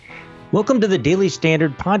Welcome to the Daily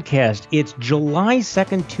Standard Podcast. It's July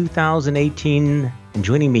 2nd, 2018. And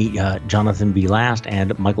joining me, Jonathan B. Last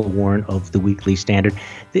and Michael Warren of the Weekly Standard.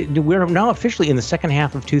 We're now officially in the second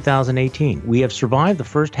half of 2018. We have survived the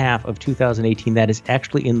first half of 2018. That is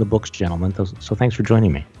actually in the books, gentlemen. So thanks for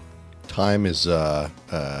joining me. Time is, well,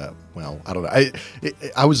 I don't know.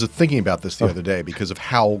 I was thinking about this the other day because of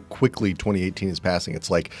how quickly 2018 is passing.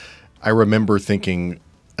 It's like, I remember thinking,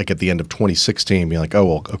 like at the end of 2016, being like, oh,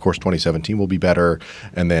 well, of course, 2017 will be better.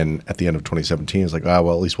 And then at the end of 2017, it's like, oh,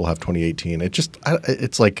 well, at least we'll have 2018.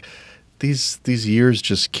 It's like these years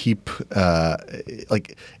just keep,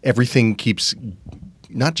 like everything keeps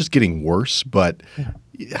not just getting worse, but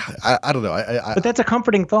I don't know. But that's a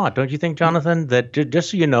comforting thought, don't you think, Jonathan? That just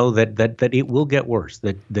so you know that it will get worse.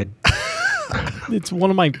 That It's one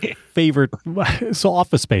of my favorite. So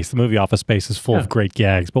Office Space, the movie Office Space is full of great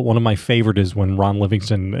gags, but one of my favorite is when Ron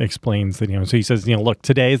Livingston explains that, so he says, look,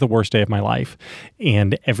 today is the worst day of my life,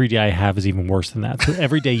 and every day I have is even worse than that. So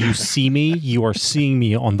every day you see me, you are seeing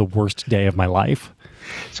me on the worst day of my life.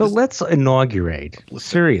 So let's inaugurate,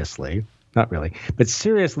 seriously, not really, but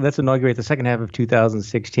seriously, let's inaugurate the second half of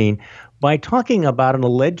 2016 by talking about an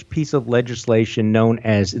alleged piece of legislation known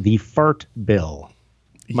as the FART bill.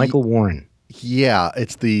 Michael Warren. Yeah,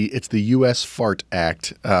 it's the U.S. FART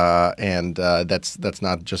Act, and that's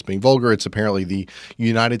not just being vulgar. It's apparently the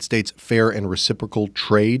United States Fair and Reciprocal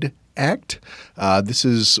Trade Act.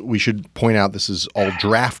 We should point out, this is all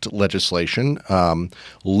draft legislation,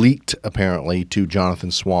 leaked apparently to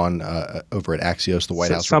Jonathan Swan over at Axios, the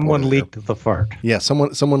White House. Someone leaked the FART. Yeah,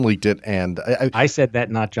 someone leaked it, and I said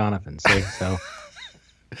that, not Jonathan. So.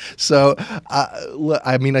 So,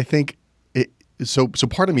 I mean, I think. So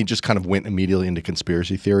part of me just kind of went immediately into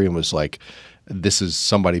conspiracy theory and was like, this is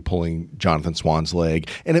somebody pulling Jonathan Swan's leg.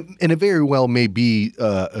 And it very well may be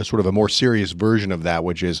a sort of a more serious version of that,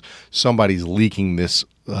 which is somebody's leaking this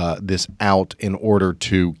out in order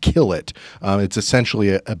to kill it. It's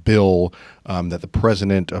essentially a bill that the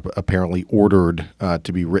president apparently ordered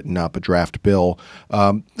to be written up, a draft bill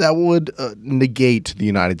that would negate the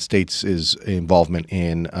United States' involvement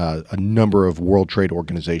in a number of World Trade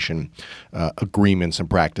Organization agreements and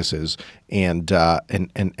practices, and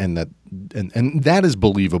that is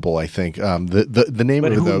believable. I think the name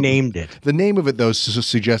but of it. Who named it? The name of it though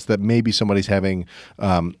suggests that maybe somebody's having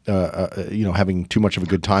having too much of a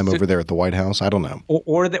good time over there at the White House. I don't know.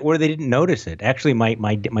 Or they didn't notice it. Actually,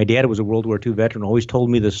 my dad was a World War II veteran. Always told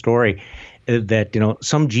me the story that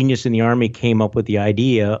some genius in the army came up with the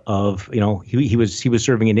idea of he was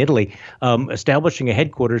serving in Italy, establishing a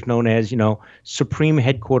headquarters known as Supreme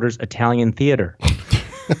Headquarters Italian Theater.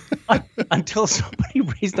 Until somebody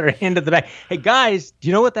raised their hand at the back. Hey guys, do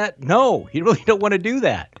you know what that? No, you really don't want to do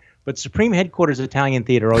that. But Supreme Headquarters Italian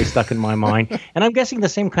Theater always stuck in my mind, and I'm guessing the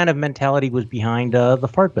same kind of mentality was behind the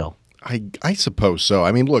FART bill. I suppose so.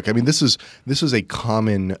 I mean, look. I mean, this is a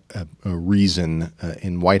common reason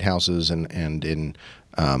in White Houses and in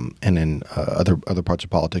other parts of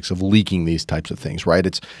politics of leaking these types of things,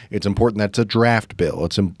 right? It's important that it's a draft bill.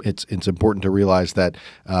 It's important to realize that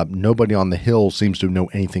nobody on the Hill seems to know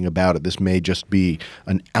anything about it. This may just be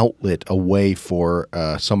an outlet, a way for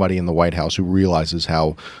somebody in the White House who realizes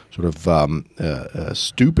how sort of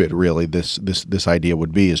stupid really this idea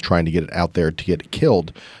would be, is trying to get it out there to get it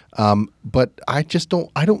killed. But I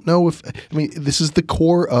don't know if, this is the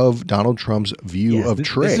core of Donald Trump's view of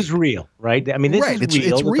trade. This is real, right? I mean, this is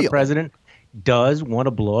real. It's real. The president does want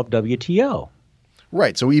to blow up WTO.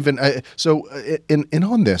 Right. So even, and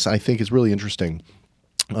on this, I think is really interesting.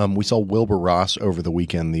 We saw Wilbur Ross over the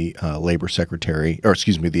weekend, the Commerce Secretary,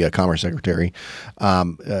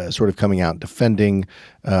 sort of coming out defending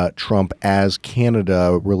Trump as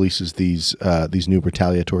Canada releases these new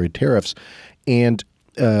retaliatory tariffs. And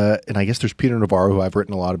I guess there's Peter Navarro, who I've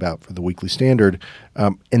written a lot about for the Weekly Standard.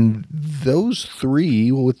 And those three,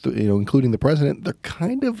 including the president, they're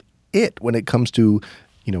kind of it when it comes to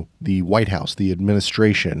the White House, the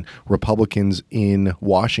administration, Republicans in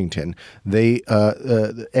Washington. They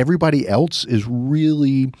everybody else is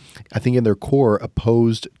really, I think, in their core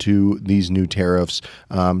opposed to these new tariffs,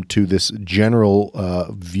 to this general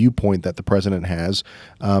viewpoint that the president has,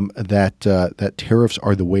 that tariffs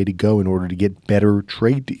are the way to go in order to get better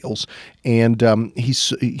trade deals. And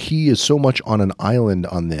he is so much on an island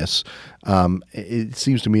on this. It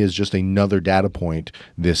seems to me as just another data point,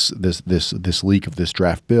 this leak of this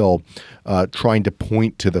draft bill, trying to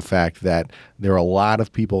point to the fact that there are a lot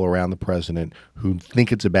of people around the president who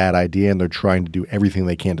think it's a bad idea, and they're trying to do everything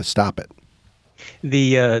they can to stop it.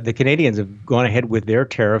 The Canadians have gone ahead with their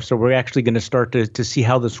tariffs, so we're actually going to start to see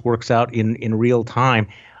how this works out in real time.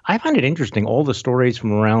 I find it interesting, all the stories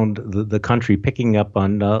from around the country picking up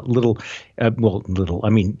on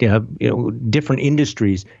different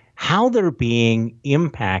industries, how they're being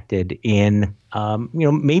impacted in,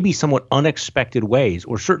 maybe somewhat unexpected ways,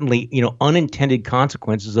 or certainly, unintended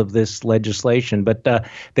consequences of this legislation. But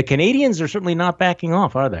the Canadians are certainly not backing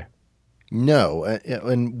off, are they? No,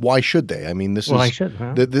 and why should they? I mean, I should.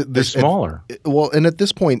 Huh? They're smaller. And at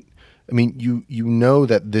this point, I mean, you know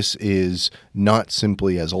that this is not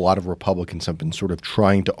simply, as a lot of Republicans have been sort of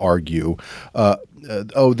trying to argue,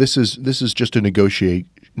 this is just a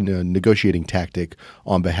negotiating tactic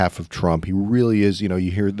on behalf of Trump. He really is.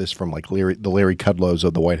 You hear this from like Larry Kudlows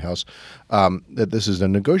of the White House, that this is a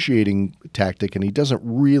negotiating tactic, and he doesn't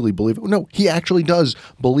really believe it. No, he actually does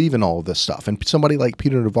believe in all of this stuff. And somebody like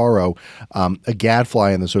Peter Navarro, a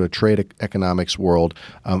gadfly in the sort of trade economics world,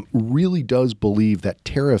 really does believe that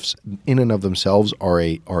tariffs in and of themselves are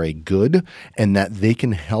a good, and that they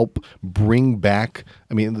can help bring back.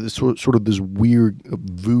 I mean, this sort of this weird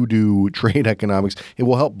voodoo trade economics. It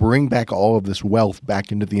will help bring back all of this wealth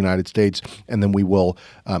back into the United States, and then we will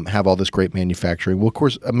have all this great manufacturing. Well, of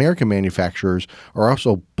course, American manufacturers are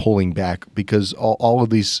also pulling back because all of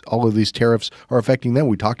these tariffs are affecting them.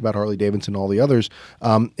 We talked about Harley Davidson and all the others.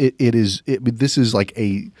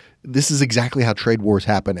 This is exactly how trade wars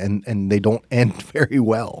happen, and they don't end very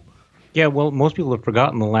well. Yeah, well, most people have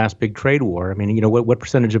forgotten the last big trade war. I mean, what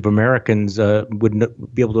percentage of Americans would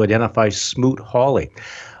be able to identify Smoot-Hawley?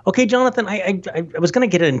 Okay, Jonathan, I was going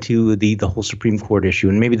to get into the whole Supreme Court issue,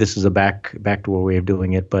 and maybe this is a backdoor way of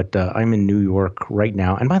doing it, but I'm in New York right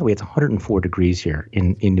now. And by the way, it's 104 degrees here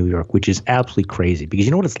in New York, which is absolutely crazy, because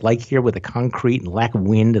you know what it's like here with the concrete and lack of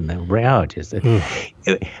wind and the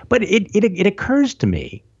but it occurs to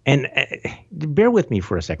me, and bear with me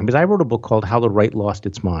for a second, because I wrote a book called How the Right Lost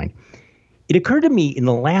Its Mind. It occurred to me in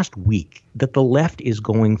the last week that the left is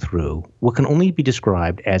going through what can only be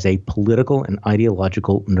described as a political and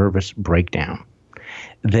ideological nervous breakdown.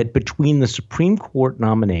 That between the Supreme Court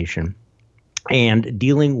nomination and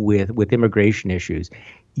dealing with immigration issues,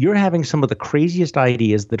 you're having some of the craziest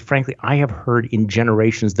ideas that, frankly, I have heard in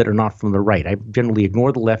generations that are not from the right. I generally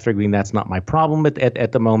ignore the left, figuring that's not my problem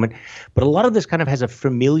at the moment. But a lot of this kind of has a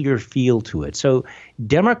familiar feel to it. So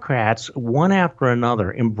Democrats, one after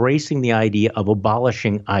another, embracing the idea of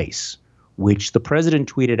abolishing ICE, which the president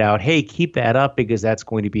tweeted out, hey, keep that up because that's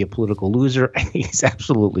going to be a political loser. I think he's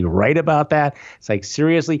absolutely right about that. It's like,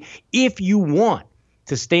 seriously, if you want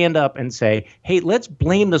to stand up and say, "Hey, let's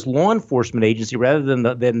blame this law enforcement agency rather than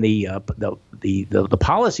the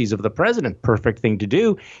policies of the president." Perfect thing to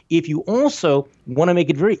do. If you also want to make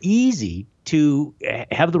it very easy to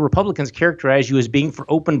have the Republicans characterize you as being for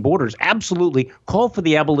open borders, absolutely call for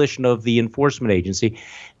the abolition of the enforcement agency.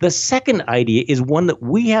 The second idea is one that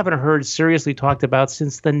we haven't heard seriously talked about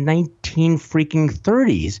since the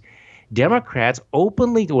 1930s. Democrats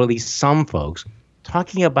openly, or at least some folks,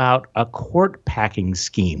 talking about a court packing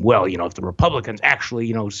scheme. Well, if the Republicans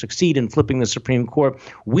actually, succeed in flipping the Supreme Court,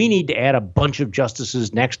 we need to add a bunch of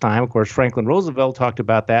justices next time. Of course, Franklin Roosevelt talked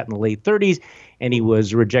about that in the late 30s, and he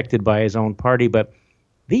was rejected by his own party. But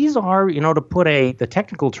these are, to put the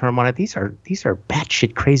technical term on it, these are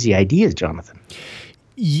batshit crazy ideas, Jonathan.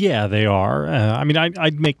 Yeah, they are.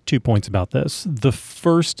 I'd make 2 points about this. The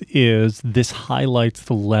first is this highlights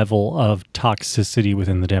the level of toxicity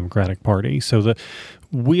within the Democratic Party. So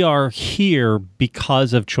we are here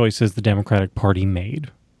because of choices the Democratic Party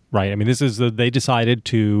made, right? I mean, they decided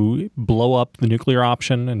to blow up the nuclear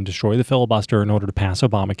option and destroy the filibuster in order to pass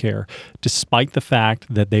Obamacare, despite the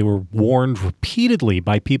fact that they were warned repeatedly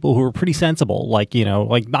by people who were pretty sensible. Like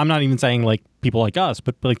I'm not even saying like people like us,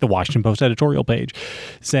 but like the Washington Post editorial page,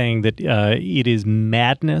 saying that it is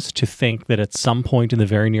madness to think that at some point in the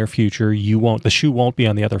very near future, the shoe won't be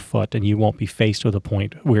on the other foot and you won't be faced with a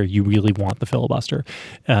point where you really want the filibuster.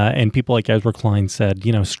 And people like Ezra Klein said,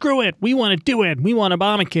 screw it, we want to do it, we want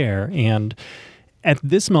Obamacare. And at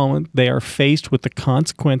this moment, they are faced with the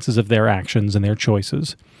consequences of their actions and their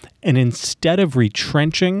choices. And instead of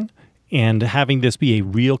retrenching and having this be a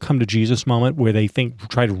real come-to-Jesus moment where they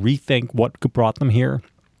try to rethink what brought them here,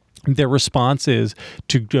 their response is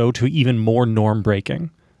to go to even more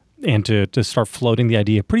norm-breaking and to start floating the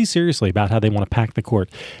idea pretty seriously about how they want to pack the court.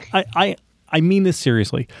 I mean this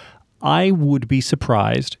seriously. I would be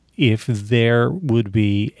surprised if there would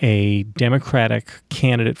be a Democratic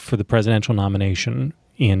candidate for the presidential nomination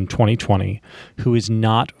in 2020 who is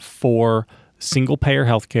not for single-payer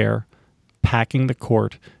health care, packing the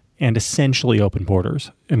court, and essentially open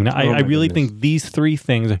borders. I mean, I really think these three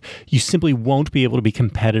things, you simply won't be able to be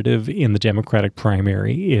competitive in the Democratic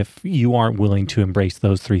primary if you aren't willing to embrace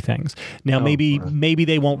those three things. Now, maybe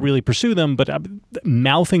they won't really pursue them, but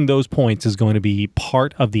mouthing those points is going to be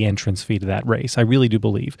part of the entrance fee to that race. I really do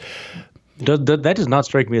believe. That does not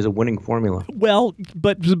strike me as a winning formula. Well,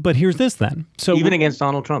 but here's this then. So even against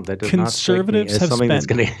Donald Trump, that does not strike me as something that's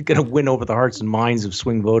going to win over the hearts and minds of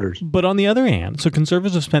swing voters. But on the other hand, so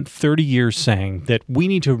conservatives have spent 30 years saying that we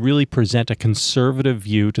need to really present a conservative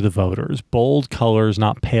view to the voters, bold colors,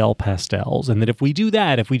 not pale pastels, and that if we do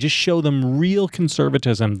that, if we just show them real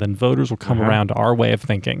conservatism, then voters will come around to our way of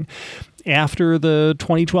thinking. After the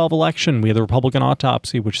 2012 election, we had the Republican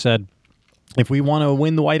autopsy, which said, if we want to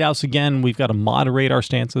win the White House again, we've got to moderate our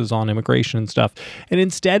stances on immigration and stuff. And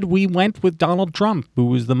instead, we went with Donald Trump, who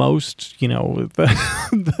was the most,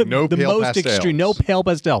 the most extreme, no pale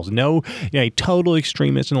pastels, a total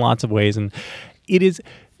extremist in lots of ways. And it is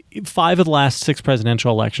 5 of the last 6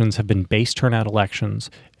 presidential elections have been base turnout elections.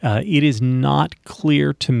 It is not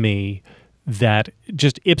clear to me that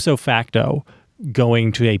just ipso facto,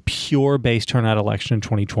 going to a pure base turnout election in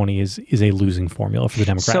 2020 is a losing formula for the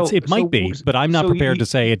Democrats. It might be, but I'm not prepared to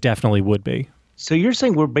say it definitely would be. So you're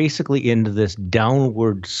saying we're basically into this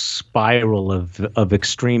downward spiral of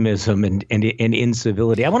extremism and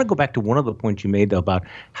incivility. I want to go back to one of the points you made, though, about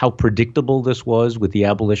how predictable this was with the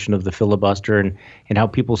abolition of the filibuster and how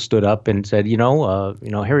people stood up and said,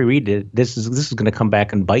 Harry Reid, this is going to come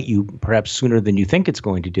back and bite you perhaps sooner than you think it's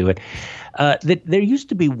going to do it. That there used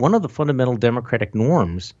to be one of the fundamental democratic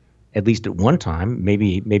norms, at least at one time,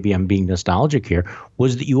 maybe I'm being nostalgic here,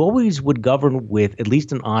 was that you always would govern with at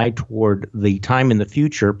least an eye toward the time in the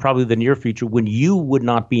future, probably the near future, when you would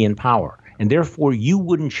not be in power. And therefore, you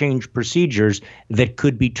wouldn't change procedures that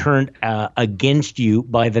could be turned against you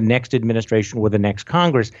by the next administration or the next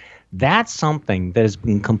Congress. That's something that has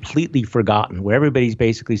been completely forgotten, where everybody's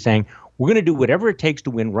basically saying, we're going to do whatever it takes to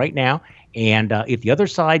win right now. And if the other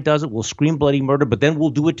side does it, we'll scream bloody murder, but then we'll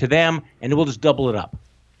do it to them and we'll just double it up.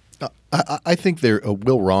 I think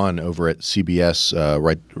Will Ron over at CBS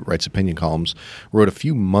writes opinion columns, wrote a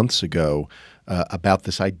few months ago about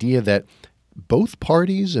this idea that both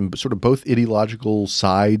parties and sort of both ideological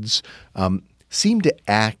sides seem to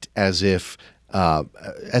act as if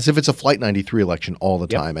it's a Flight 93 election all the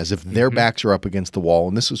time, as if their backs are up against the wall,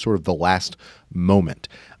 and this is sort of the last moment.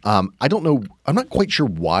 I don't know. I'm not quite sure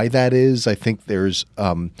why that is. I think there's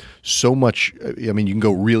so much. I mean, you can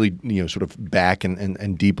go really, sort of back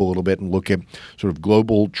and deep a little bit and look at sort of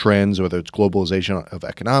global trends, whether it's globalization of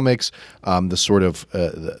economics, the sort of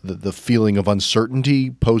the feeling of uncertainty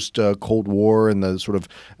post Cold War and the sort of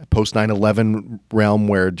post 9/11 realm,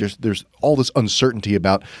 where there's all this uncertainty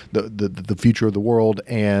about the future of the world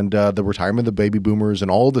and the retirement of the baby boomers and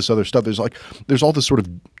all this other stuff. There's all this sort of,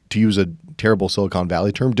 to use a terrible Silicon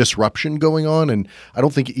Valley term, disruption going on, and I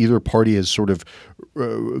don't think either party has sort of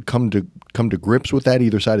come to grips with that.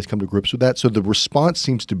 Either side has come to grips with that. So the response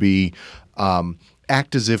seems to be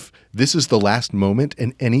act as if this is the last moment,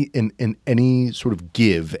 and any sort of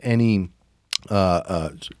give, any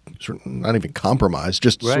not even compromise,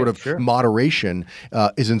 just sort of moderation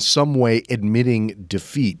is in some way admitting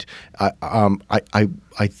defeat.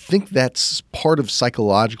 I think that's part of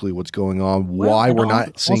psychologically what's going on. Why we're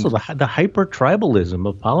not seeing also the hyper tribalism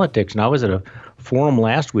of politics. And I was at a forum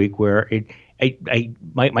last week where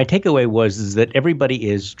my takeaway was that everybody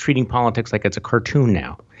is treating politics like it's a cartoon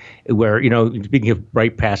now. Where, speaking of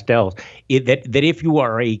bright pastels, that if you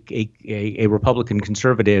are a Republican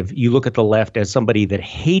conservative, you look at the left as somebody that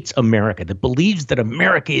hates America, that believes that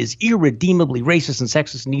America is irredeemably racist and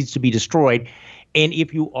sexist and needs to be destroyed. And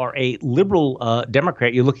if you are a liberal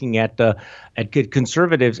Democrat, you're looking at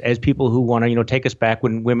conservatives as people who want to, take us back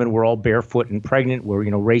when women were all barefoot and pregnant, were,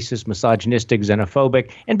 racist, misogynistic,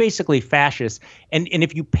 xenophobic, and basically fascist. And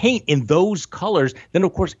if you paint in those colors, then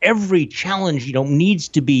of course every challenge, needs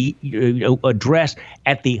to be addressed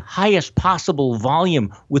at the highest possible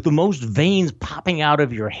volume with the most veins popping out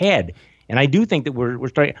of your head. And I do think that we're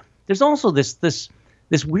starting. There's also this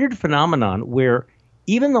weird phenomenon where,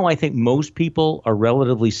 even though I think most people are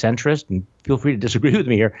relatively centrist, and feel free to disagree with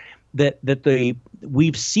me here, that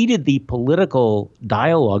we've ceded the political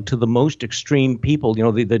dialogue to the most extreme people,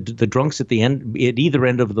 the drunks at either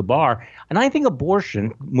end of the bar. And I think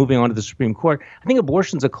abortion, moving on to the Supreme Court, I think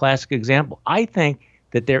abortion's a classic example. I think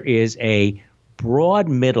that there is a broad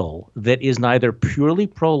middle that is neither purely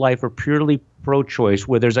pro-life or purely pro-choice,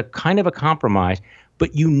 where there's a kind of a compromise,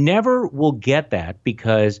 but you never will get that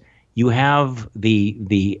because you have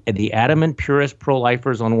the adamant purist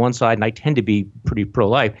pro-lifers on one side, and I tend to be pretty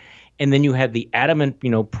pro-life, and then you had the adamant,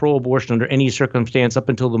 pro-abortion under any circumstance up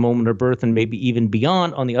until the moment of birth and maybe even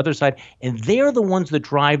beyond on the other side. And they're the ones that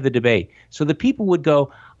drive the debate. So the people would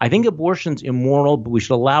go, I think abortion's immoral, but we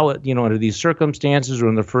should allow it, under these circumstances or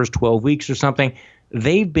in the first 12 weeks or something.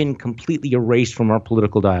 They've been completely erased from our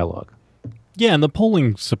political dialogue. Yeah, and the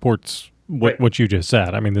polling supports what you just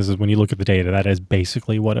said. I mean, this is when you look at the data, that is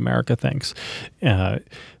basically what America thinks.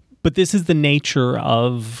 But this is the nature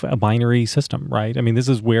of a binary system, right? I mean, this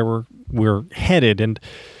is where we're headed. And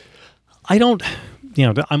I don't,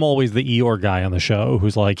 I'm always the Eeyore guy on the show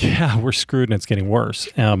who's like, yeah, we're screwed and it's getting worse.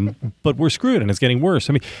 But we're screwed and it's getting worse.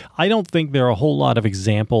 I mean, I don't think there are a whole lot of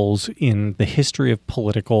examples in the history of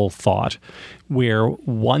political thought where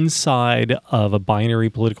one side of a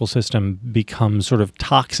binary political system becomes sort of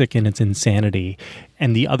toxic in its insanity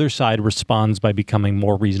and the other side responds by becoming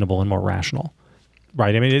more reasonable and more rational.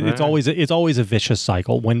 Right. I mean, it's always a vicious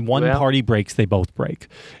cycle. When one party breaks, they both break.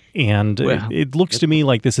 And it looks to me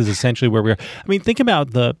like this is essentially where we are. I mean, think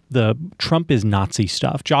about the Trump is Nazi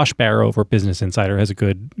stuff. Josh Barro over Business Insider has a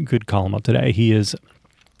good column up today. He is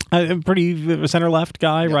a pretty center-left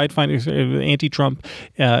guy, right? Anti-Trump.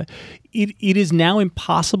 It is now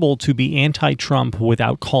impossible to be anti-Trump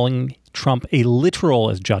without calling Trump a literal,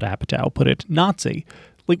 as Judd Apatow put it, Nazi.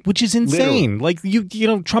 Which is insane.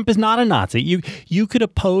 Literally. Trump is not a Nazi. You could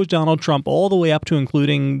oppose Donald Trump all the way up to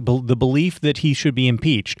including the belief that he should be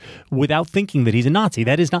impeached without thinking that he's a Nazi.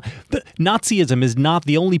 That is not Nazism is not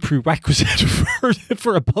the only prerequisite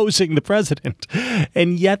for opposing the president.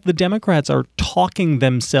 And yet the Democrats are talking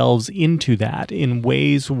themselves into that in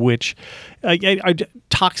ways which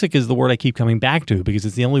toxic is the word I keep coming back to because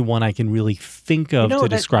it's the only one I can really think of to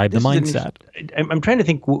describe the mindset. I'm trying to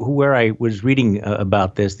think where I was reading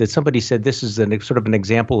about this, that somebody said this is sort of an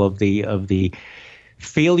example of the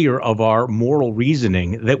failure of our moral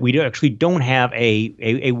reasoning, that we actually don't have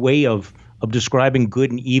a way of describing good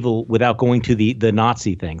and evil without going to the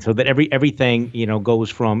Nazi thing, so that everything goes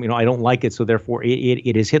from I don't like it, so therefore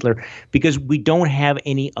it is Hitler, because we don't have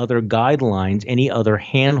any other guidelines, any other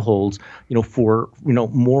handholds for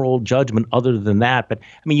moral judgment other than that. But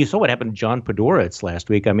I mean, you saw what happened to John Podhoretz last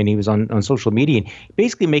week. I mean, he was on social media and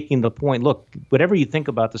basically making the point, look, whatever you think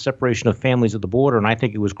about the separation of families at the border, and I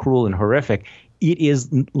think it was cruel and horrific, it is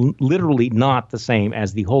literally not the same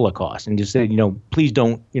as the Holocaust. And just said, please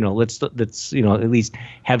don't, let's at least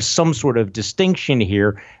have some sort of distinction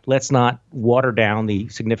here. Let's not water down the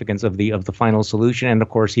significance of the final solution. And of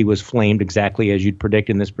course, he was flamed exactly as you'd predict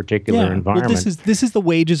in this particular environment. Well, this is the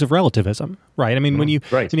wages of relativism, right? I mean, when you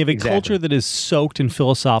have a culture that is soaked in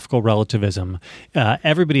philosophical relativism,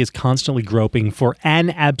 everybody is constantly groping for an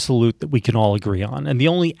absolute that we can all agree on, and the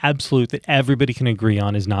only absolute that everybody can agree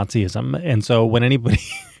on is Nazism. And so when anybody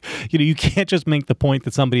you can't just make the point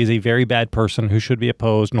that somebody is a very bad person who should be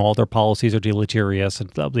opposed and all their policies are deleterious and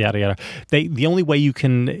yada yada. The only way you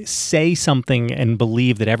can say something and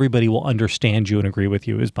believe that everybody will understand you and agree with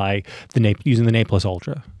you is by using the ne plus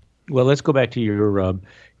ultra. Well, let's go back to your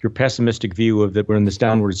pessimistic view of that we're in this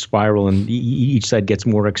downward spiral and each side gets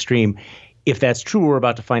more extreme. If that's true, we're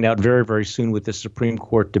about to find out very, very soon with the Supreme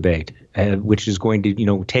Court debate, which is going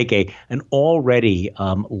to take an already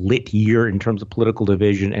lit year in terms of political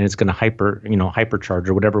division, and it's going to hypercharge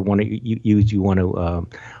or whatever word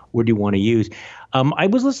you want to use. I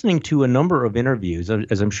was listening to a number of interviews,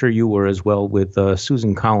 as I'm sure you were as well, with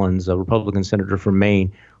Susan Collins, a Republican senator from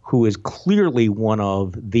Maine, who is clearly one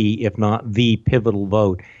of the, if not the pivotal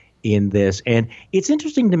vote in this. And it's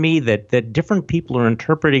interesting to me that different people are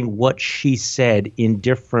interpreting what she said in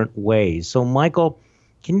different ways. So, Michael,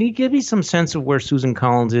 can you give me some sense of where Susan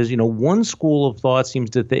Collins is? One school of thought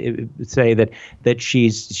seems to say that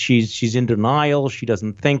she's in denial. She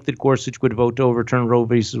doesn't think that Gorsuch would vote to overturn Roe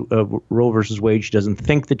versus Wade. She doesn't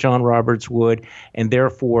think that John Roberts would, and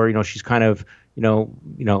therefore, she's kind of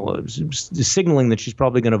signaling that she's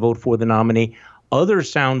probably going to vote for the nominee. Other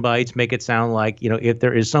sound bites make it sound like, if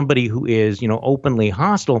there is somebody who is, openly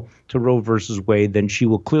hostile to Roe versus Wade, then she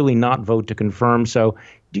will clearly not vote to confirm. So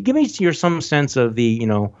do you give me some sense of the,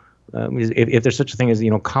 if there's such a thing as,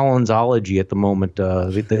 Collinsology at the moment,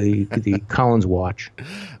 the Collins watch?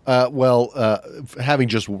 Having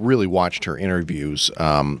just really watched her interviews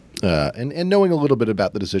and knowing a little bit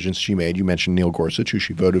about the decisions she made, you mentioned Neil Gorsuch, who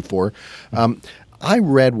she voted for. I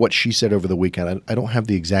read what she said over the weekend. I don't have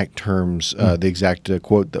the exact terms, the exact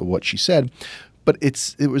quote that what she said, but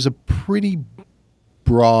it was a pretty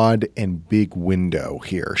broad and big window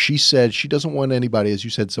here. She said she doesn't want anybody, as you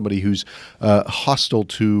said, somebody who's hostile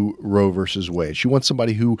to Roe versus Wade. She wants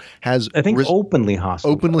somebody who has, I think, openly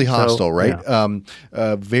hostile. Openly hostile, right? Yeah.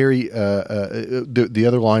 The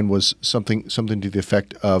other line was something to the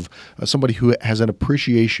effect of somebody who has an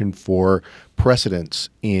appreciation for precedents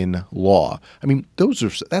in law. I mean,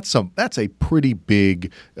 that's a pretty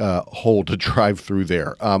big hole to drive through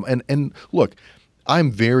there. And look,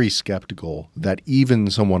 I'm very skeptical that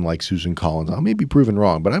even someone like Susan Collins, I may be proven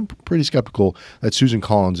wrong, but I'm pretty skeptical that Susan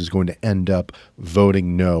Collins is going to end up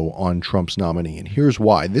voting no on Trump's nominee. And here's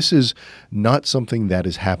why. This is not something that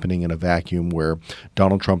is happening in a vacuum where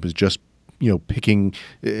Donald Trump is just picking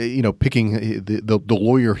the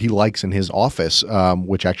lawyer he likes in his office,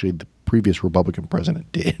 which actually the previous Republican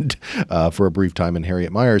president did for a brief time in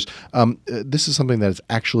Harriet Miers. This is something that is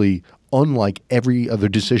actually, unlike every other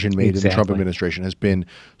decision made in the Trump administration, has been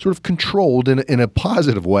sort of controlled in a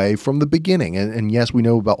positive way from the beginning. And yes, we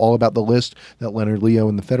know all about the list that Leonard Leo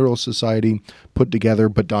and the Federalist Society put together,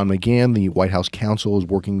 but Don McGahn, the White House counsel, is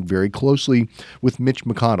working very closely with Mitch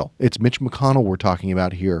McConnell. It's Mitch McConnell we're talking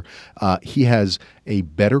about here. He has a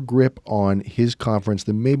better grip on his conference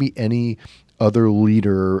than maybe any other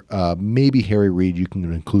leader, maybe Harry Reid you can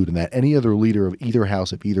include in that, any other leader of either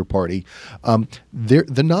house of either party.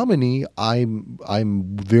 The nominee, I'm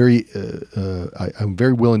very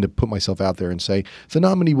willing to put myself out there and say the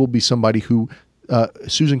nominee will be somebody who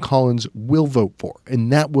Susan Collins will vote for,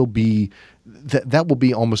 and that will be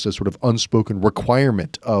almost a sort of unspoken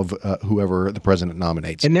requirement of whoever the president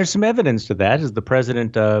nominates. And there's some evidence to that, as the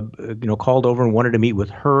president, called over and wanted to meet with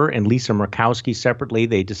her and Lisa Murkowski separately.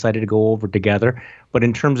 They decided to go over together. But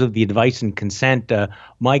in terms of the advice and consent,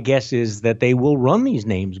 my guess is that they will run these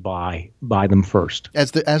names by them first,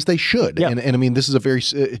 as they should. Yeah. And I mean, this is a very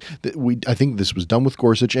I think this was done with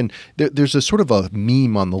Gorsuch, and there's a sort of a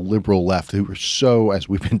meme on the liberal left who are so, as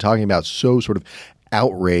we've been talking about, so sort of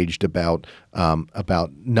outraged about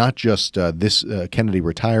not just this Kennedy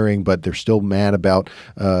retiring, but they're still mad about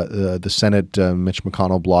the Senate, Mitch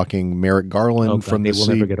McConnell blocking Merrick Garland from the seat.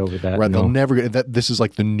 They will never get over that. Right, no. They'll never get that. This is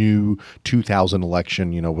like the new 2000 election.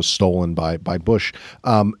 Was stolen by Bush.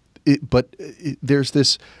 There's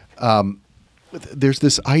this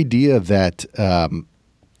idea that.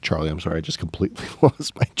 Charlie, I'm sorry, I just completely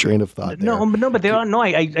lost my train of thought there.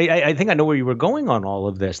 I think I know where you were going on all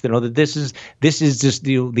of this. That this is just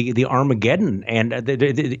the Armageddon, and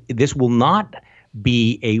this will not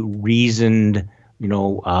be a reasoned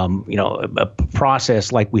a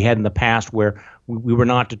process like we had in the past where we were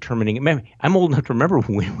not determining. I'm old enough to remember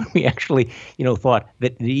when we actually, thought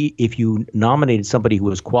that if you nominated somebody who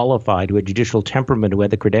was qualified, who had judicial temperament, who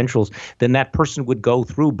had the credentials, then that person would go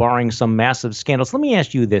through, barring some massive scandals. Let me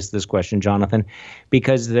ask you this question, Jonathan,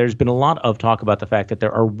 because there's been a lot of talk about the fact that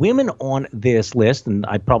there are women on this list, and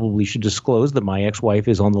I probably should disclose that my ex-wife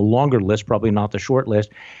is on the longer list, probably not the short list.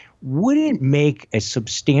 Would it make a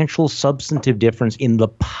substantial substantive difference in the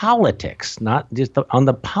politics, not just on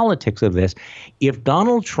the politics of this, if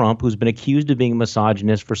Donald Trump, who's been accused of being a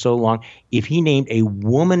misogynist for so long, if he named a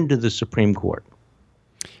woman to the Supreme Court?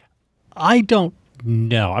 I don't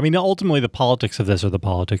know. I mean, ultimately, the politics of this are the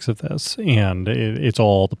politics of this, and it's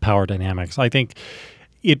all the power dynamics. I think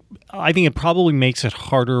it probably makes it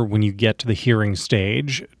harder when you get to the hearing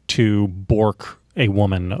stage to bork a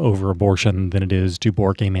woman over abortion than it is to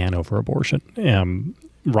bork a man over abortion.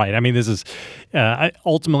 Right. I mean, this is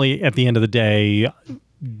ultimately, at the end of the day,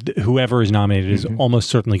 whoever is nominated is almost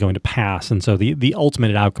certainly going to pass. And so the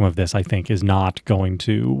ultimate outcome of this, I think, is not going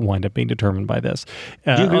to wind up being determined by this.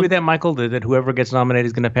 Do you agree with that, Michael, that whoever gets nominated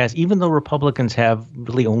is going to pass, even though Republicans have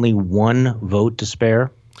really only one vote to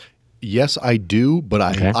spare? Yes, I do, but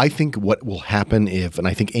I think what will happen and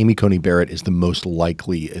I think Amy Coney Barrett is the most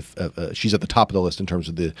likely, if she's at the top of the list in terms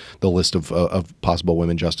of the list of possible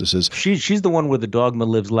women justices. She's the one where the dogma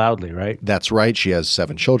lives loudly, right? That's right. She has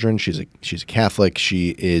 7 children. She's a Catholic.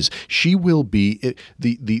 She will be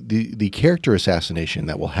the character assassination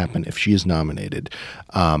that will happen if she is nominated.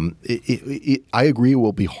 I agree, it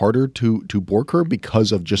will be harder to bork her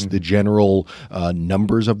because of just the general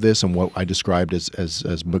numbers of this and what I described as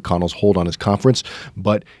McConnell's hold on his conference,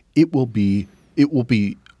 but it will be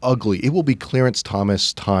ugly. It will be Clarence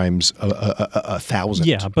Thomas times 1,000.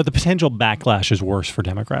 Yeah, but the potential backlash is worse for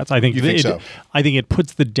Democrats. I think. You think so? I think it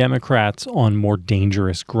puts the Democrats on more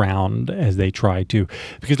dangerous ground as they try to,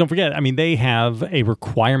 because don't forget, I mean, they have a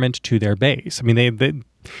requirement to their base. I mean,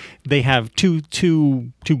 they have two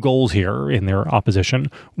goals here in their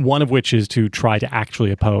opposition, one of which is to try to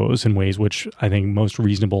actually oppose in ways which I think most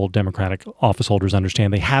reasonable Democratic office holders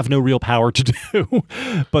understand they have no real power to do,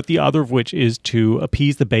 but the other of which is to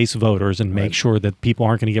appease the base voters and make sure that people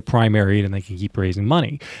aren't going to get primaried and they can keep raising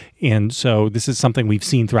money. And so this is something we've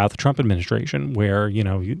seen throughout the Trump administration where,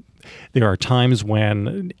 there are times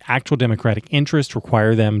when actual Democratic interests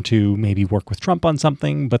require them to maybe work with Trump on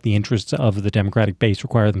something, but the interests of the Democratic base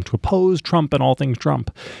require them to oppose Trump and all things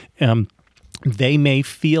Trump. They may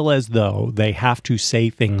feel as though they have to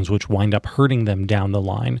say things which wind up hurting them down the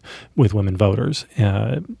line with women voters.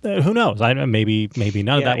 Who knows? Maybe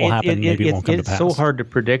none of that will happen. Maybe it won't come to pass. It's so hard to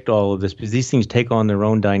predict all of this because these things take on their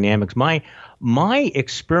own dynamics. My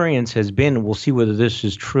experience has been, we'll see whether this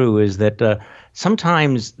is true, is that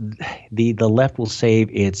sometimes the left will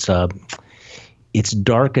save its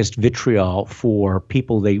darkest vitriol for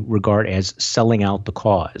people they regard as selling out the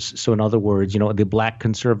cause. So in other words, the black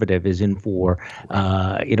conservative is in for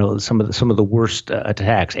some of the worst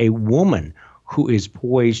attacks. A woman who is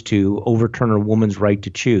poised to overturn a woman's right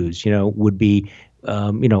to choose, would be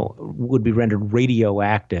rendered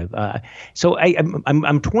radioactive. So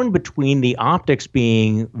I'm torn between the optics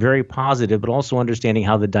being very positive, but also understanding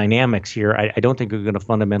how the dynamics here, I don't think are going to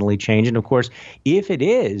fundamentally change. And of course, if it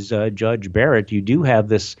is Judge Barrett, you do have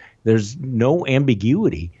this, there's no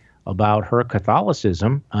ambiguity about her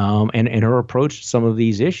Catholicism and her approach to some of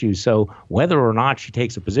these issues. So whether or not she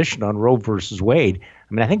takes a position on Roe versus Wade,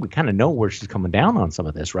 I think we kind of know where she's coming down on some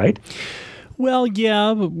of this, right? Well,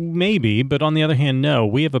 yeah, maybe. But on the other hand, no.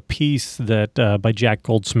 We have a piece that by Jack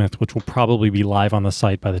Goldsmith, which will probably be live on the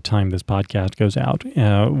site by the time this podcast goes out,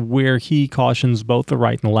 where he cautions both the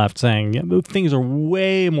right and the left, saying things are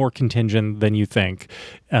way more contingent than you think.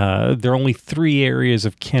 There are only 3 areas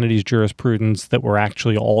of Kennedy's jurisprudence that were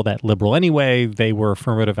actually all that liberal anyway. They were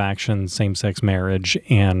affirmative action, same-sex marriage,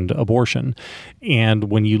 and abortion.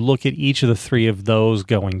 And when you look at each of the 3 of those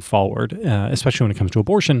going forward, especially when it comes to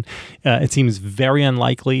abortion, it seems very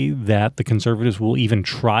unlikely that the conservatives will even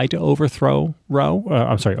try to overturn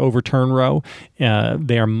Roe.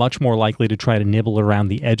 They are much more likely to try to nibble around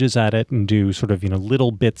the edges at it and do sort of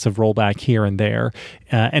little bits of rollback here and there.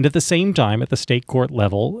 And at the same time, at the state court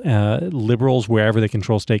level, liberals, wherever they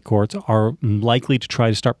control state courts, are likely to try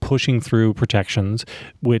to start pushing through protections,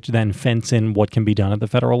 which then fence in what can be done at the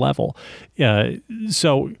federal level.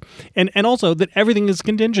 So also that everything is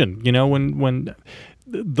contingent. When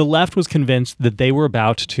the left was convinced that they were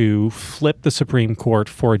about to flip the Supreme Court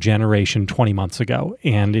for a generation 20 months ago,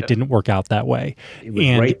 and it didn't work out that way. It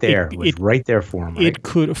was right there. It was right there for them. Right? It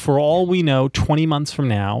could, for all we know, 20 months from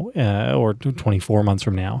now, or 24 months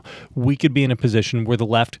from now, we could be in a position where the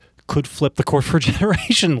left could flip the court for a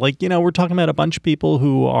generation. We're talking about a bunch of people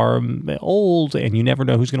who are old, and you never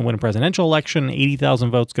know who's going to win a presidential election.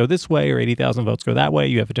 80,000 votes go this way or 80,000 votes go that way.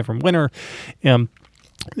 You have a different winner.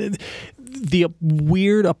 The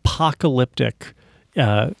weird apocalyptic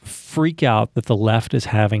freak out that the left is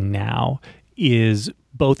having now is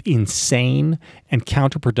both insane and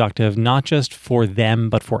counterproductive, not just for them,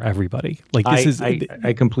 but for everybody.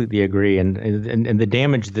 I completely agree. And the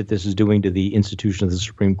damage that this is doing to the institution of the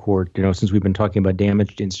Supreme Court, since we've been talking about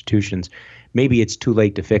damage to institutions, maybe it's too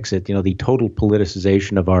late to fix it. The total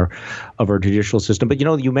politicization of our judicial system. But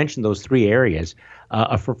you mentioned those 3 areas: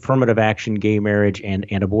 affirmative action, gay marriage, and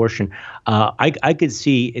abortion. I could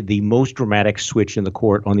see the most dramatic switch in the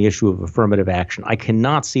court on the issue of affirmative action. I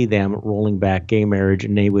cannot see them rolling back gay marriage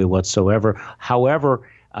in any way whatsoever. However,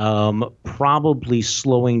 probably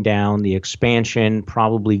slowing down the expansion.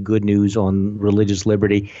 Probably good news on religious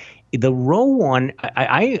liberty. The Roe one,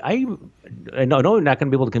 I know I'm not going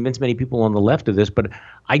to be able to convince many people on the left of this, but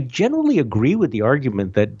I generally agree with the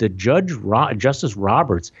argument that the Justice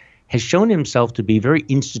Roberts has shown himself to be very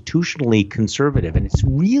institutionally conservative, and it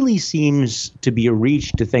really seems to be a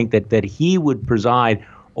reach to think that he would preside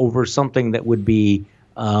over something that would be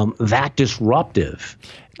that disruptive.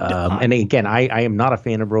 And again, I am not a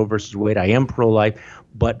fan of Roe versus Wade. I am pro-life,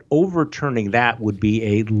 but overturning that would be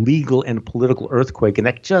a legal and political earthquake, and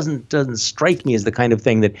that doesn't strike me as the kind of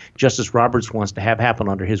thing that Justice Roberts wants to have happen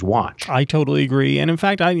under his watch. I totally agree, and in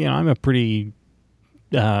fact, I'm a pretty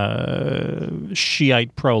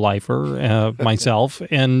Shiite pro-lifer myself,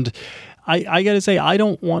 and I got to say, I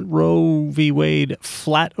don't want Roe v. Wade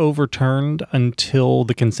flat overturned until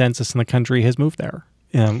the consensus in the country has moved there.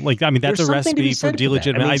 That's There's a something to be recipe for said for that.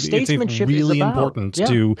 delegitimate. Statesmanship it's really is about, important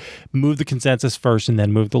to move the consensus first and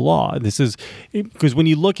then move the law. This is because when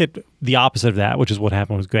you look at the opposite of that, which is what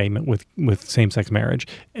happened with same-sex marriage,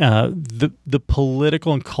 the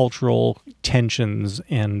political and cultural tensions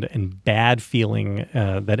and bad feeling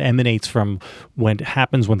that emanates from when it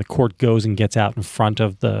happens when the court goes and gets out in front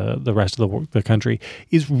of the rest of the country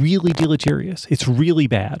is really deleterious. It's really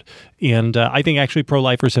bad. And I think actually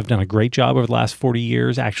pro-lifers have done a great job over the last 40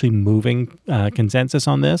 years actually moving consensus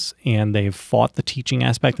on this, and they've fought the teaching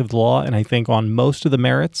aspect of the law. And I think on most of the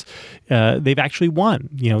merits, they've actually won.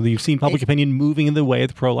 You've seen public opinion moving in the way of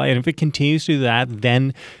the pro-life. And if it continues to do that,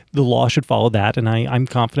 then the law should follow that. And I'm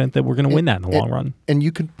confident that we're going to win that in the long run. And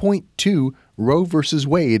you can point to Roe versus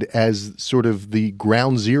Wade as sort of the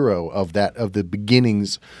ground zero of the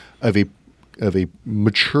beginnings of a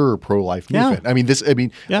mature pro-life movement.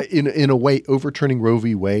 In a way, overturning Roe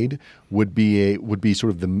v. Wade would be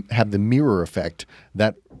sort of have the mirror effect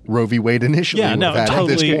that Roe v. Wade initially had totally, at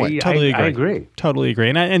this point. Totally agree. I agree. Totally agree.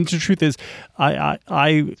 And the truth is, It's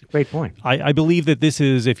a great point. I believe that this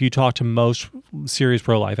is, if you talk to most serious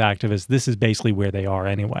pro-life activists, this is basically where they are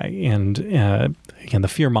anyway. And again, the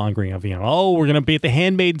fear-mongering of, we're going to be at the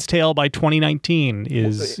Handmaid's Tale by 2019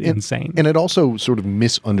 is insane. And it also sort of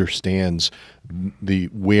misunderstands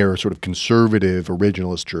where sort of conservative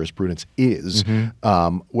originalist jurisprudence is.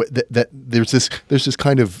 That there's this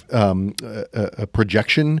kind of a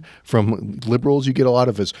projection from liberals you get a lot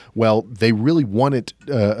of as, well, they really want it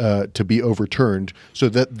to be overturned so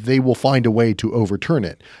that they will find a way to overturn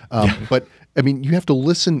it. But you have to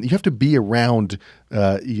listen. You have to be around,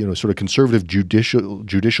 sort of conservative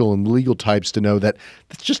judicial and legal types to know that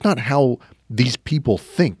that's just not how these people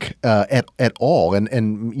think at all. And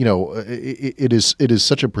it is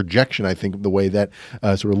such a projection, I think, of the way that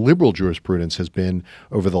sort of liberal jurisprudence has been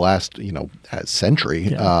over the last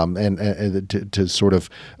century, and to sort of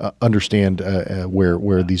understand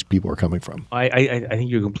where these people are coming from. I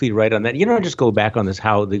think you're completely right on that. Just go back on this,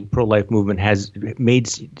 how the pro-life movement has made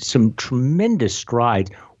some tremendous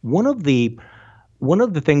strides. One of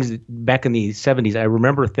the things back in the 70s, I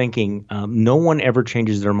remember thinking, no one ever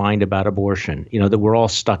changes their mind about abortion, that we're all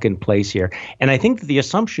stuck in place here. And I think that the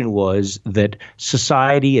assumption was that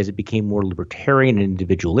society, as it became more libertarian and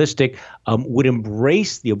individualistic, would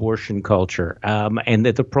embrace the abortion culture, and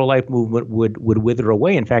that the pro-life movement would wither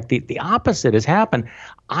away. In fact, the opposite has happened.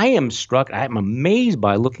 I'm amazed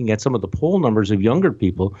by looking at some of the poll numbers of younger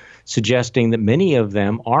people suggesting that many of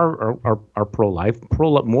them are pro-life,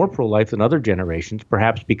 more pro-life than other generations,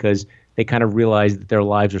 perhaps because they kind of realize that their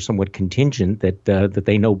lives are somewhat contingent, that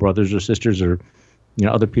they know brothers or sisters or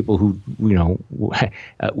other people who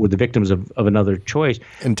were the victims of another choice.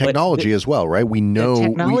 And technology as well, right? We know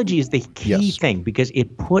technology is the key thing, because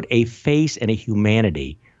it put a face and a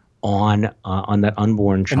humanity on that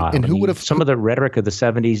unborn child. And who would have? Some of the rhetoric of the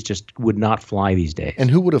 70s just would not fly these days.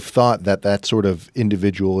 And who would have thought that sort of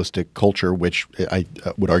individualistic culture, which I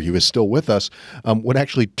would argue is still with us, would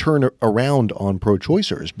actually turn around on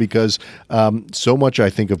pro-choicers? Because so much,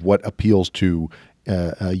 I think, of what appeals to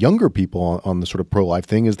younger people on the sort of pro-life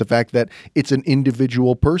thing is the fact that it's an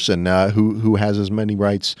individual person who has as many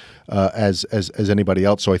rights as anybody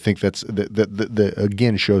else. So I think that's that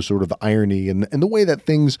again shows sort of the irony and the way that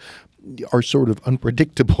things are sort of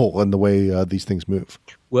unpredictable in the way these things move.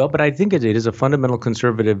 Well, but I think it is a fundamental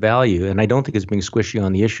conservative value, and I don't think it's being squishy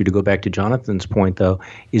on the issue. To go back to Jonathan's point, though,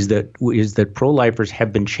 is that pro-lifers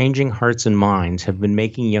have been changing hearts and minds, have been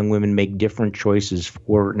making young women make different choices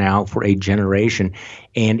for a generation.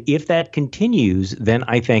 And if that continues, then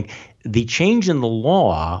I think the change in the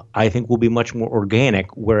law, I think, will be much more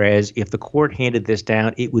organic, whereas if the court handed this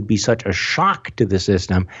down, it would be such a shock to the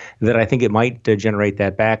system that I think it might generate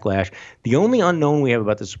that backlash. The only unknown we have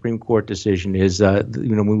about the Supreme Court decision is,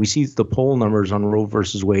 when we see the poll numbers on Roe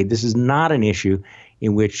versus Wade, this is not an issue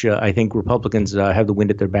in which I think Republicans have the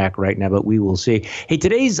wind at their back right now, but we will see. Hey,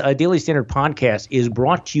 today's Daily Standard podcast is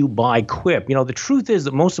brought to you by Quip. The truth is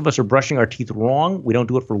that most of us are brushing our teeth wrong. We don't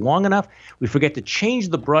do it for long enough. We forget to change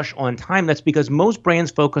the brush on time. That's because most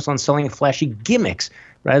brands focus on selling flashy gimmicks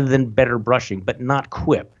rather than better brushing, but not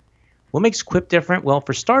Quip. What makes Quip different? Well,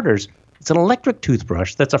 for starters, it's an electric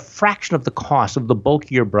toothbrush that's a fraction of the cost of the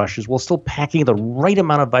bulkier brushes while still packing the right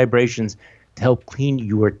amount of vibrations to help clean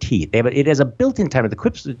your teeth. It has a built-in timer. The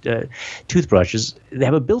Quip's toothbrushes, they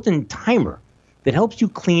have a built-in timer that helps you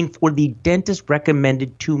clean for the dentist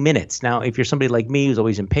recommended 2 minutes. Now, if you're somebody like me who's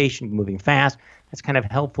always impatient, moving fast, that's kind of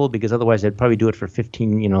helpful because otherwise I'd probably do it for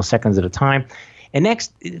 15 seconds at a time. And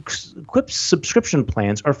next, Quip's subscription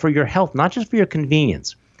plans are for your health, not just for your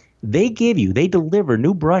convenience. They deliver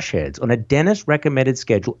new brush heads on a dentist recommended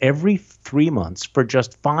schedule every 3 months for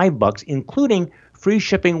just $5, including free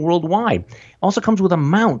shipping worldwide. Also comes with a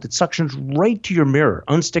mount that suctions right to your mirror,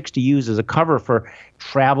 unsticks to use as a cover for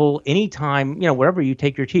travel anytime, wherever you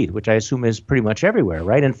take your teeth, which I assume is pretty much everywhere,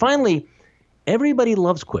 right? And finally, everybody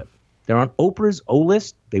loves Quip. They're on Oprah's O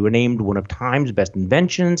List. They were named one of Time's best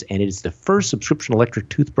inventions, and it is the first subscription electric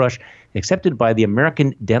toothbrush accepted by the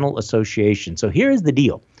American Dental Association. So here is the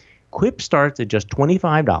deal. Quip starts at just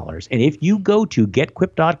 $25, and if you go to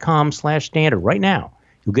getquip.com/standard right now,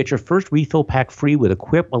 you'll get your first refill pack free with a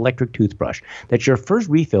Quip electric toothbrush. That's your first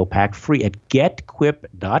refill pack free at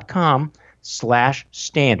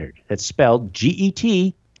getquip.com/standard. That's spelled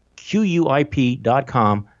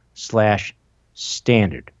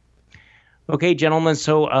GETQUIP.com/standard. Okay, gentlemen,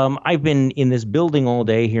 so I've been in this building all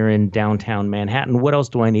day here in downtown Manhattan. What else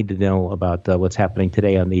do I need to know about what's happening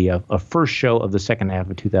today on the first show of the second half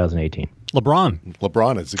of 2018?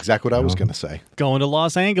 LeBron is exactly what I was going to say. Going to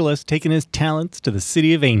Los Angeles, taking his talents to the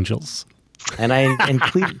city of angels. And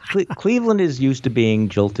Cleveland is used to being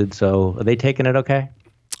jilted, so are they taking it okay?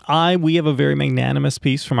 We have a very magnanimous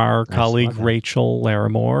piece from our colleague Rachel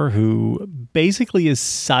Larimore, who basically is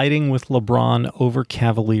siding with LeBron over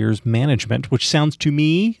Cavaliers management, which sounds to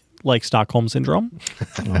me like Stockholm Syndrome.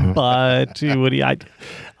 But I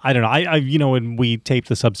don't know. When we taped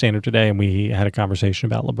the Substandard today and we had a conversation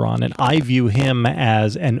about LeBron, and I view him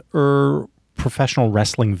as an professional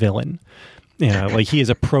wrestling villain. Like he has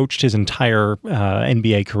approached his entire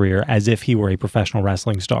NBA career as if he were a professional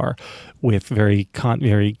wrestling star, with very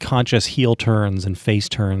conscious heel turns and face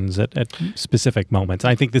turns at specific moments.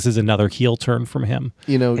 I think this is another heel turn from him.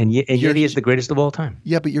 And yet he is the greatest of all time.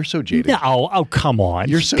 Yeah, but you're so jaded. No, come on.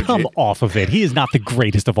 You're so come off of it. He is not the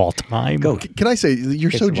greatest of all time. Can I say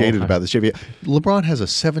you're so jaded about this, JV? LeBron has a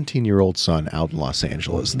 17-year-old son out in Los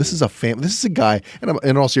Angeles. This is a This is a guy, and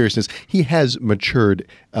in all seriousness, he has matured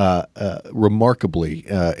remarkably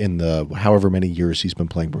in the however many years he's been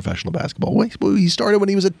playing professional basketball. He started when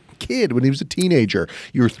he was a kid, when he was a teenager.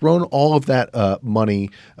 You were throwing all of that money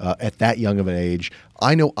at that young of an age.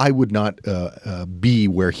 I know I would not be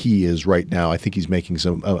where he is right now. I think he's making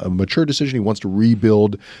a mature decision. He wants to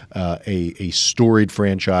rebuild a storied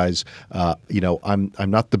franchise. I'm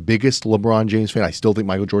not the biggest LeBron James fan. I still think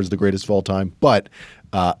Michael Jordan's the greatest of all time, but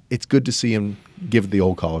it's good to see him give it the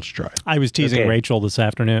old college try. I was teasing Rachel this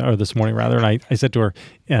morning, and I said to her,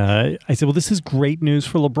 I said, well, this is great news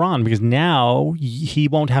for LeBron because now he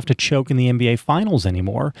won't have to choke in the NBA Finals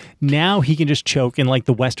anymore. Now he can just choke in like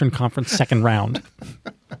the Western Conference second round.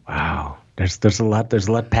 Wow. There's a lot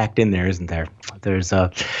packed in there, isn't there? So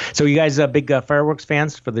you guys big fireworks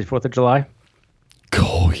fans for the 4th of July?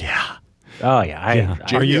 Oh yeah. Oh yeah.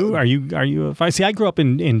 Are you? See, I grew up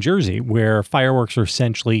in Jersey, where fireworks are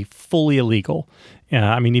essentially fully illegal.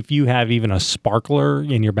 If you have even a sparkler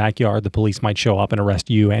in your backyard, the police might show up and arrest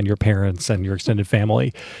you and your parents and your extended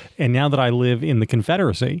family. And now that I live in the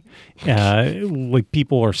Confederacy,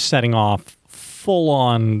 people are setting off full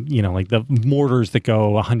on, like the mortars that go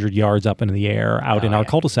 100 yards up into the air out in our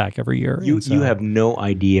cul-de-sac every year. You have no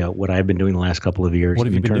idea what I've been doing the last couple of years. What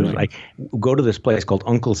have you been doing? I go to this place called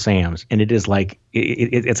Uncle Sam's, and it is like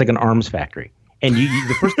it's like an arms factory. And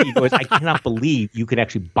the first thing you go is, I cannot believe you can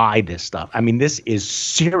actually buy this stuff. This is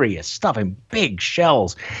serious stuff and big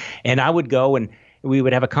shells. And I would go and we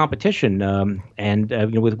would have a competition,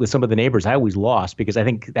 with some of the neighbors. I always lost because I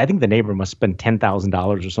think the neighbor must spend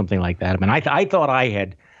 $10,000 or something like that. I thought I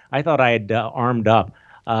had armed up,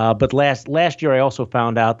 but last year I also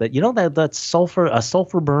found out that that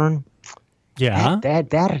sulfur burn. Yeah. That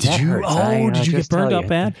did you? hurts. Did you get burned up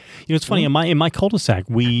bad? It's funny. In my cul-de-sac,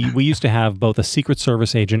 we used to have both a Secret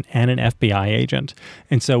Service agent and an FBI agent,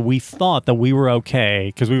 and so we thought that we were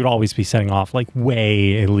okay because we would always be setting off like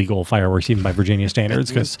way illegal fireworks, even by Virginia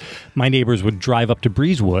standards. Because my neighbors would drive up to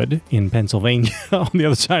Breezewood in Pennsylvania on the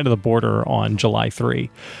other side of the border on July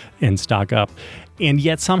 3 and stock up, and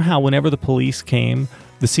yet somehow whenever the police came,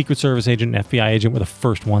 the Secret Service agent and FBI agent were the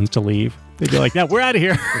first ones to leave. They'd be like, "No, we're out of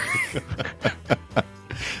here."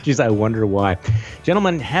 Geez, I wonder why.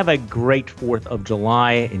 Gentlemen, have a great 4th of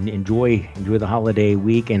July and enjoy the holiday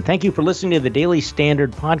week. And thank you for listening to the Daily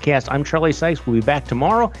Standard podcast. I'm Charlie Sykes. We'll be back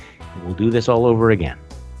tomorrow, and we'll do this all over again.